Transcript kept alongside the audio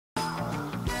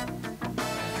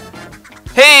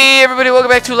Hey everybody, welcome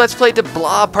back to Let's Play the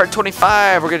Blob Part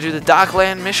 25. We're going to do the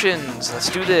Dockland missions. Let's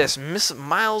do this. Miss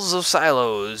Miles of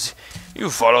Silos.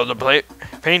 You follow the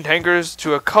paint tankers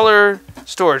to a color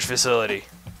storage facility.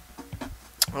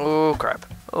 Oh crap.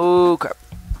 Oh crap.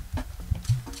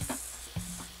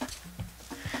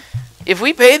 If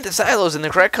we paint the silos in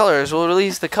the correct colors, we'll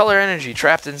release the color energy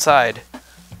trapped inside.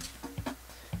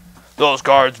 Those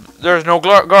guards, there's no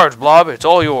guards, Blob. It's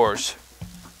all yours.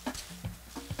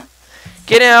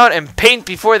 Get out and paint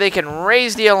before they can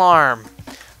raise the alarm.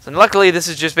 And luckily, this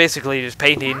is just basically just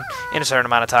painting in a certain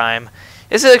amount of time.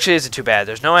 This actually isn't too bad.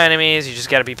 There's no enemies. You just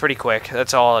got to be pretty quick.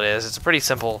 That's all it is. It's a pretty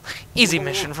simple, easy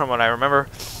mission from what I remember.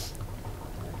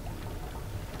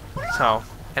 So,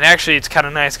 and actually, it's kind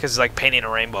of nice because it's like painting a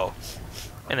rainbow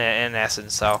in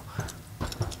essence. So,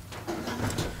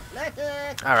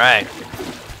 all right,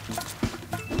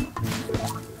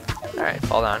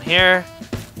 fall down here.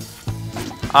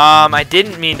 I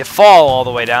didn't mean to fall all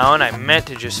the way down. I meant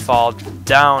to just fall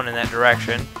down in that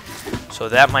direction. So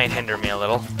that might hinder me a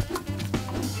little.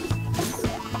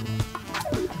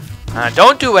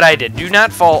 Don't do what I did. Do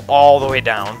not fall all the way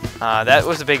down. That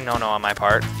was a big no-no on my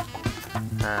part.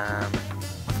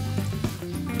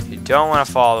 You don't want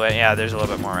to fall all the way. Yeah, there's a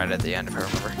little bit more right at the end if I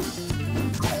remember.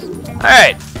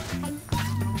 Alright.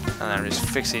 And then I'm just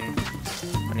fixing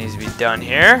what needs to be done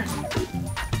here.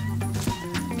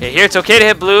 Okay, here it's okay to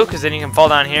hit blue, because then you can fall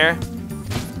down here.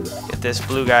 Get this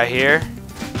blue guy here.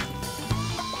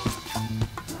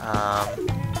 I'm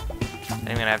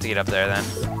going to have to get up there then.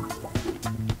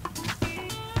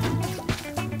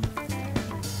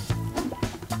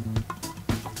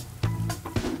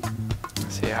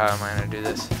 Let's see, how am I going to do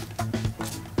this?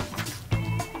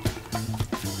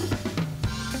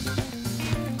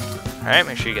 Alright,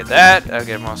 make sure you get that. I'll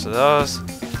get most of those.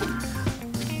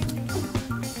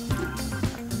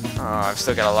 Oh, I've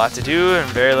still got a lot to do and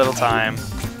very little time.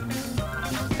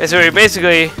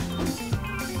 Basically,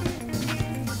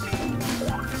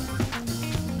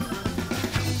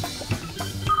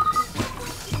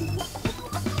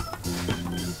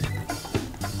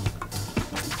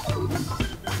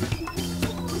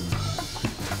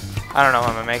 I don't know if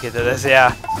I'm gonna make it to this,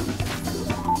 yeah.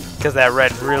 Because that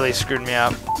red really screwed me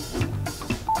up.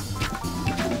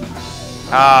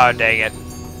 Oh, dang it.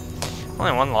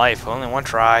 Only one life, only one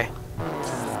try.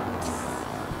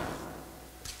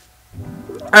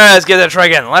 Alright, let's give that a try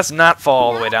again. Let's not fall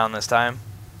all the way down this time.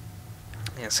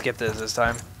 Yeah, skip this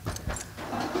time.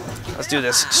 Let's do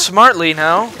this smartly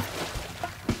now.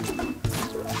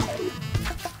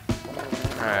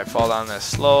 Alright, fall down this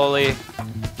slowly.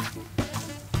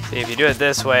 See, if you do it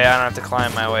this way, I don't have to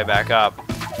climb my way back up.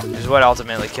 Which is what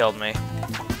ultimately killed me.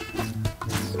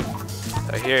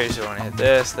 So here you just want to hit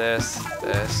this, this.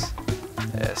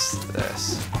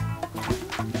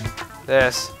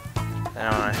 Then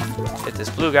I want to hit this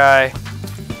blue guy.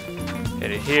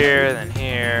 Hit it here, then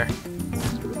here.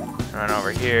 Run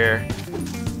over here.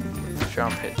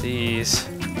 Jump, hit these.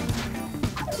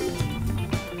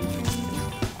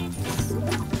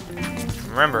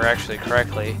 Remember actually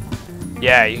correctly.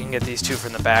 Yeah, you can get these two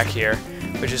from the back here,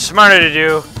 which is smarter to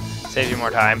do. Saves you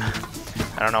more time.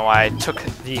 I don't know why I took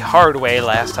the hard way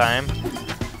last time.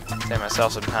 Save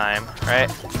myself some time,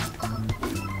 right?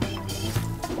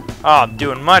 Oh, I'm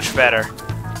doing much better.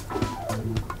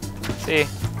 See?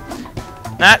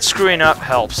 Not screwing up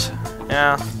helps.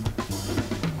 Yeah.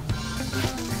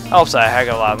 Helps a heck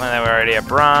of a lot. Look at that, we're already at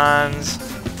bronze.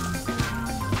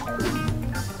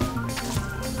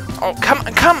 Oh, come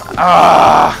on.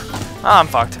 Oh, I'm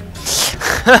fucked.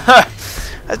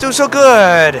 I do so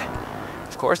good.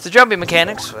 Of course, the jumping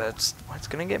mechanics. That's what's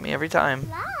going to get me every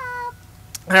time.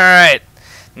 Alright.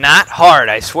 Not hard.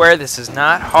 I swear this is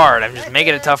not hard. I'm just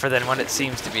making it tougher than what it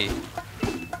seems to be.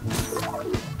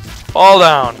 Fall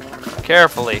down.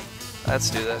 Carefully. Let's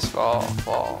do this. Fall.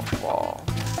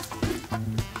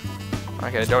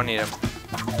 Okay, don't need him.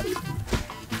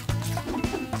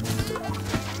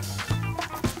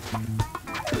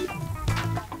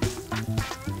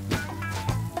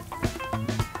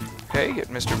 Okay, get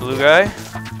Mr. Blue Guy.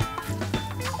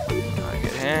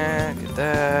 Get him. Get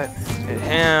that. Get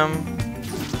him.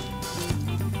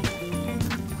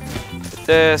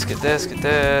 Get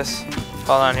this.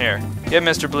 Fall down here. Get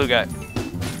Mr. Blue Guy.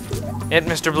 Hit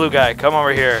Mr. Blue Guy. Come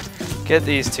over here. Get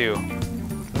these two.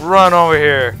 Run over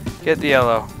here. Get the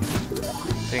yellow.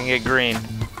 So you can get green.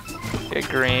 Get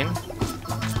green.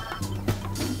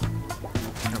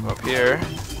 Jump up here.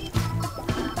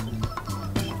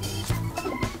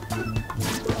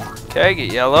 Okay,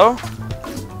 get yellow.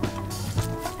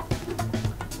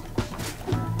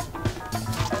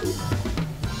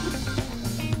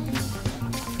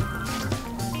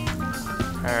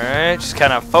 Alright, just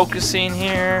kind of focusing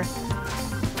here.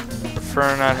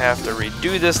 Prefer not have to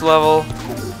redo this level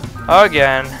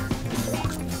again,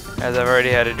 as I've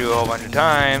already had to do a whole bunch of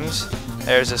times.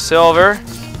 There's a silver.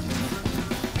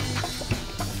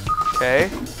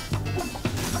 Okay.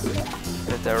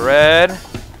 Get the red.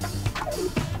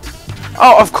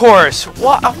 Oh, of course.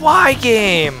 Why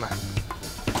game?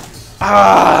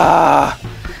 Ah.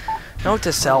 Note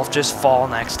to self, just fall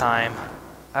next time.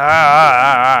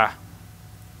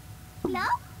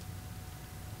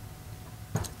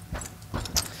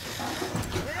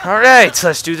 Alright, so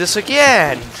let's do this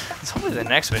again. Hopefully the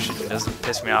next mission doesn't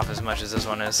piss me off as much as this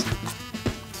one is.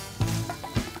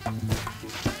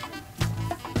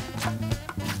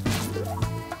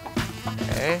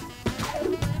 Okay.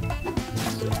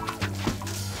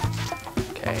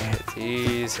 Okay, hit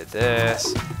these, hit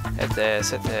this, hit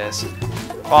this, hit this.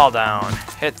 Fall down,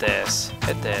 hit this,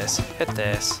 hit this, hit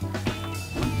this.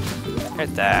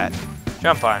 Hit that.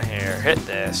 Jump on here, hit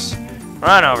this.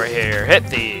 Run over here, hit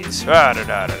these. Da da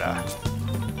da da.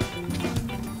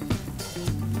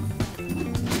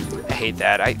 I hate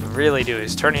that. I really do.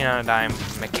 Is turning on a dime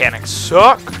mechanics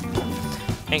suck.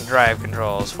 Ink drive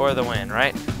controls for the win,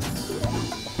 right?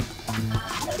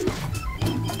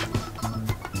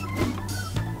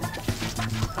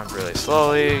 Up really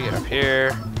slowly. Get up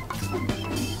here.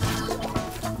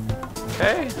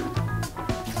 Okay.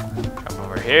 Jump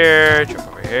over here. Jump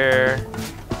over here.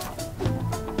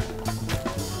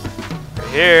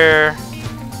 Here.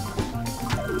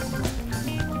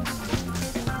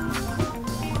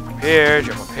 Up here,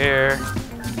 jump up here.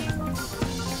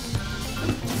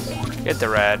 Get the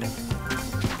red.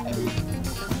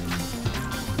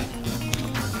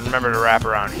 Remember to wrap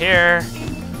around here.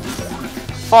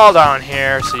 Fall down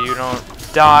here so you don't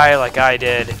die like I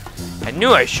did. I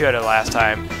knew I should have last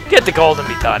time. Get the gold and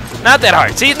be done. Not that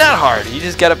hard. See, not hard. You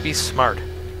just gotta be smart.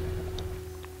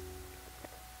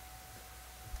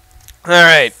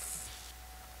 Alright.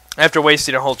 After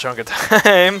wasting a whole chunk of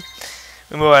time,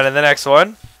 we move on to the next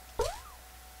one.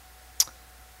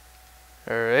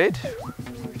 Alright.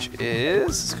 Which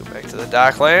is, let's go back to the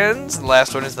Docklands. The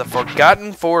last one is the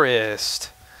Forgotten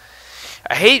Forest.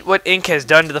 I hate what Ink has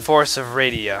done to the forests of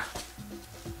Radia.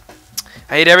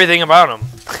 I hate everything about them.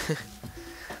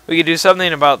 We could do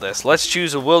something about this. Let's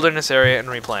choose a wilderness area and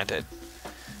replant it.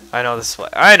 I know this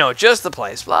place. I know just the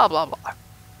place. Blah, blah, blah. I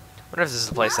wonder if this is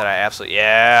the place that I absolutely...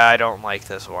 Yeah, I don't like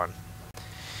this one.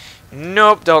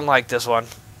 Nope, don't like this one.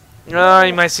 You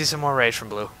might see some more rage from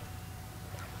Blue.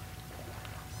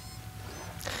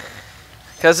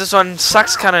 Because this one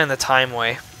sucks kind of in the time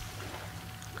way.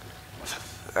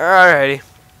 Alrighty.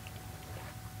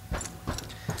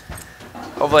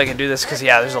 Hopefully I can do this because,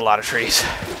 yeah, there's a lot of trees.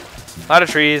 A lot of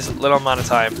trees, little amount of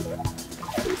time.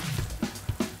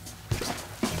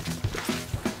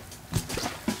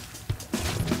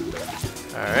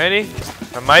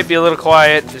 Alrighty. I might be a little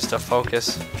quiet just to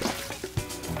focus.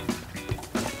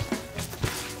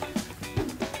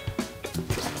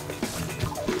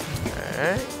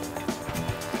 Alright.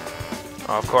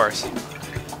 Oh, of course.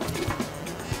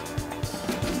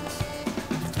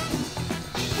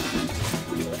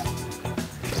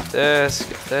 Get this,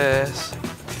 get this.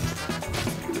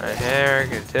 Right here,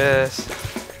 get this.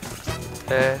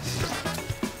 This.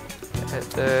 Get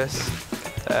this.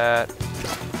 Get that.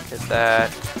 Get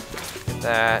that. Get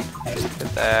that.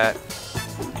 Get that.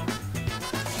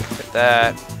 Get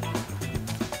that.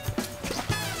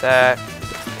 That.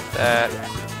 That.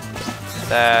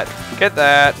 That. Get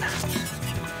that.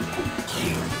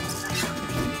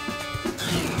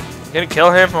 Gonna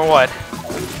kill him or what?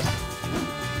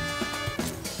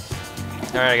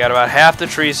 Alright, I got about half the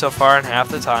tree so far and half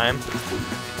the time.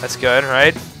 That's good,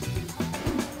 right?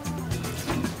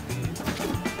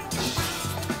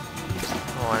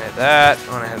 I want to hit that.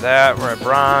 I want to hit that. We're at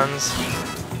bronze.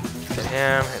 Hit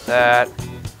him. Hit that.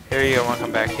 Here you go. I want to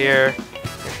come back here.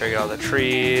 Make sure I get all the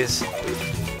trees.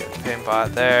 Get the paint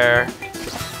pot there.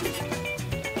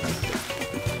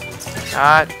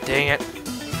 God dang it.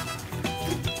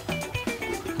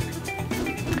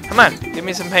 Come on. Give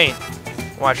me some paint.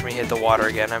 Watch me hit the water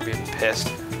again. I'm being pissed.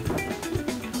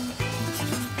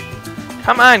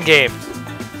 Come on, game.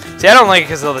 See, I don't like it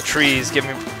because all the trees give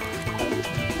me...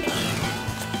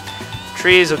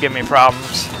 Trees will give me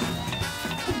problems.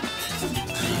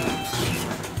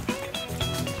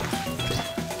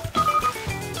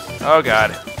 Oh,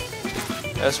 God.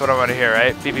 That's what I want to hear,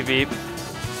 right? Beep, beep, beep.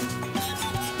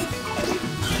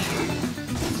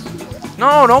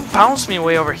 No, don't bounce me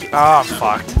way over here. Oh,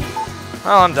 fucked.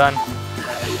 Well, I'm done.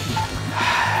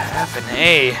 F and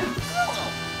A.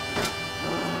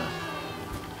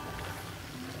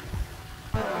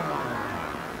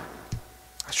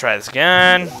 try this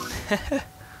again.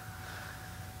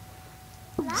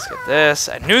 Let's get this.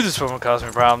 I knew this one would cause me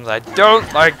problems. I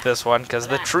don't like this one because of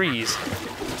the trees.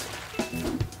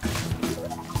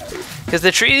 Because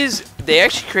the trees, they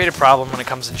actually create a problem when it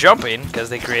comes to jumping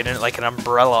because they create like an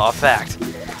umbrella effect.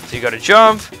 So you go to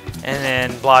jump, and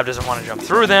then Blob doesn't want to jump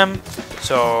through them,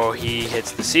 so he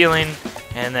hits the ceiling,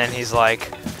 and then he's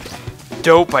like,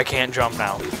 dope, I can't jump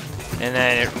now. And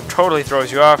then it totally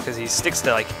throws you off because he sticks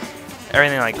to like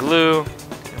everything like glue,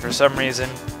 and for some reason,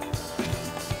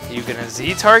 you gonna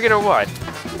Z target or what?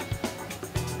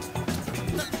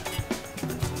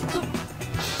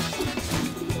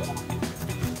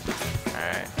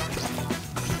 Alright.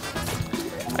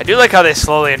 I do like how they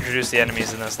slowly introduce the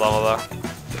enemies in this level though.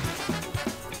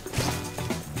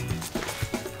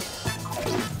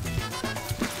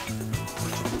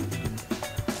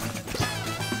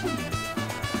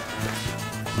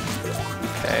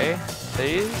 Okay,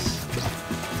 please.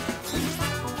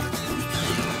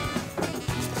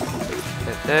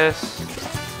 Hit this.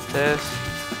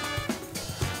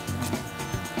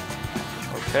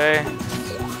 Okay.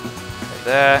 Hit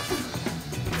that.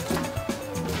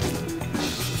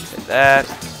 Hit that.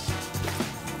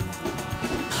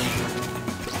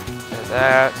 Hit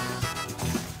that.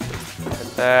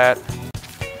 Hit that.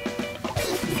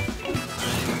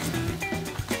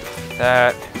 Hit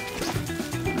that.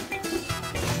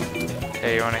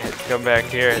 Okay, you want to come back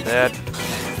here, hit that.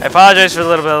 I apologize for a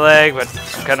little bit of lag, but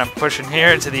I'm kind of pushing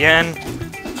here to the end.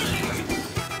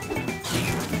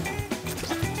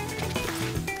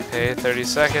 Okay, 30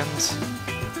 seconds.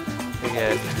 We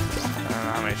get, I don't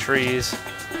know how many trees.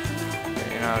 But,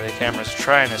 you know, the camera's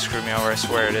trying to screw me over, I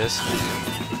swear it is.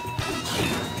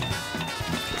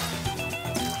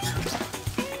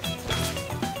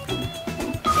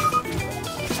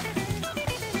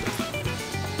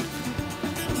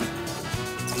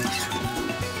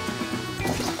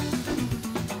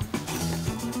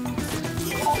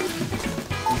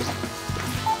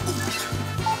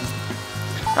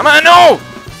 Come on, no!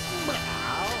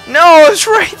 No, it's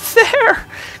right there!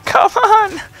 Come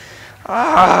on!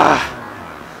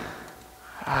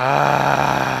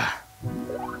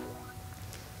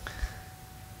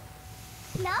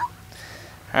 No?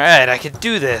 Alright, I can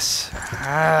do this.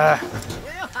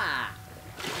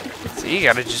 So you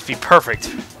gotta just be perfect.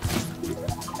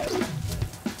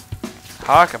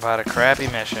 Talk about a crappy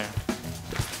mission.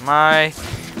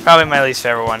 Probably my least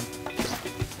favorite one.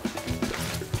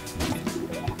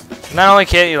 Not only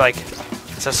can't you, like,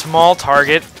 it's a small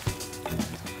target.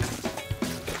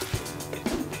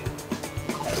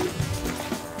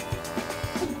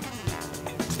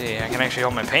 See, I can actually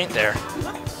hold my paint there.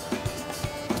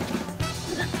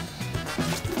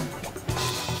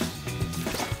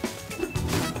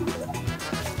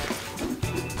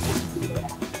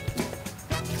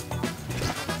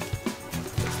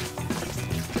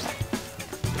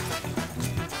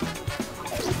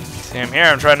 See, I'm here,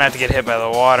 I'm trying not to get hit by the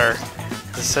water.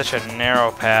 This is such a narrow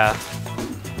path.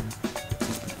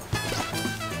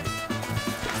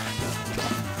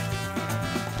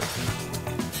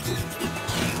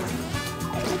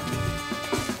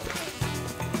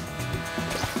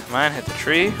 Come on, hit the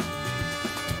tree.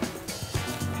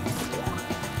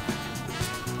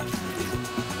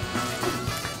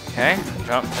 Okay,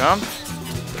 jump. Jump,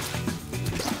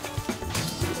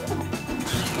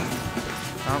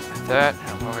 hit that.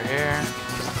 Jump over here.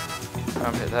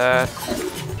 Jump, hit that.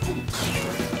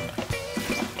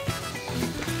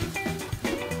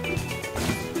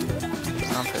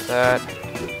 Jump, hit that.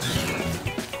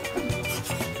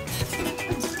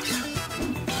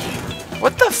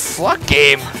 What the fuck,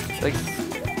 game? Like,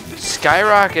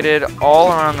 skyrocketed all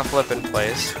around the flippin'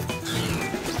 place.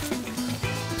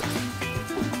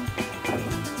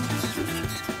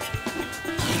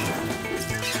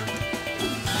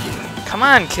 Come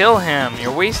on, kill him.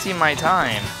 You're wasting my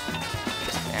time.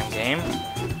 Damn game.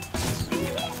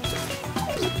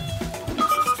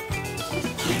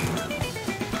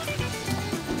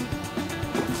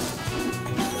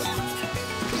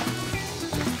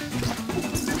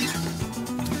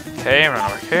 Okay,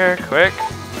 run over here, quick.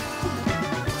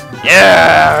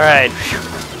 Yeah, alright.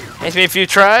 Takes me a few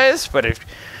tries, but we're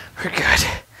good.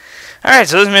 Alright,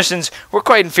 so those missions were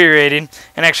quite infuriating,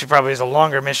 and actually probably is a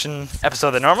longer mission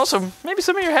episode than normal, so maybe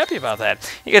some of you are happy about that.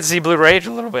 You get to see Blue Rage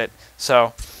a little bit.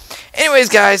 So, anyways,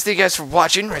 guys, thank you guys for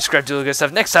watching. Subscribe to do good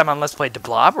stuff. Next time on Let's Play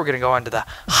Blob, we're going to go on to the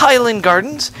Highland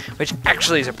Gardens, which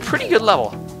actually is a pretty good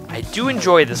level. I do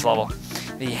enjoy this level.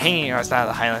 The hanging, it's not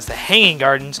the Highlands, the Hanging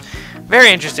Gardens. Very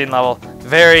interesting level.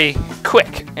 Very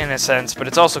quick, in a sense, but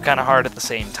it's also kind of hard at the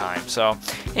same time. So,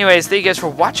 anyways, thank you guys for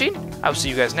watching. I will see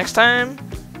you guys next time.